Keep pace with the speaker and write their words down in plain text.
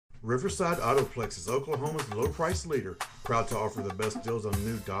Riverside Autoplex is Oklahoma's low-price leader, proud to offer the best deals on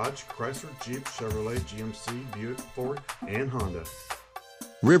new Dodge, Chrysler, Jeep, Chevrolet, GMC, Buick, Ford, and Honda.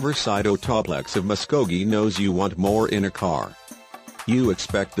 Riverside Autoplex of Muskogee knows you want more in a car. You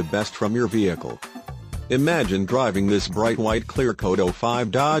expect the best from your vehicle. Imagine driving this bright white clear coat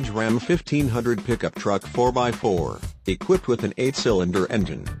 '05 Dodge Ram 1500 pickup truck 4x4, equipped with an 8-cylinder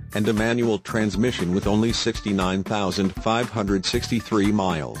engine and a manual transmission with only 69,563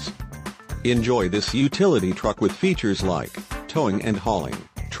 miles. Enjoy this utility truck with features like towing and hauling,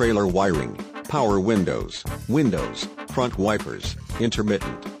 trailer wiring, power windows, front wipers,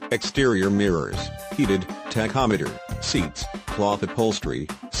 intermittent, exterior mirrors, heated, tachometer, seats, cloth upholstery,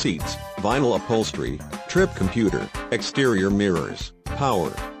 seats, vinyl upholstery, trip computer, exterior mirrors,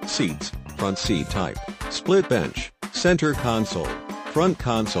 power, seats, front seat type, split bench, center console, front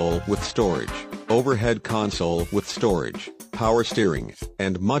console with storage, overhead console with storage, power steering,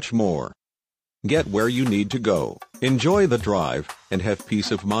 and much more. Get where you need to go, enjoy the drive, and have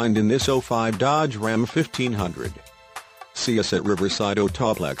peace of mind in this '05 Dodge Ram 1500. See us at Riverside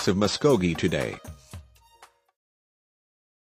Autoplex of Muskogee today.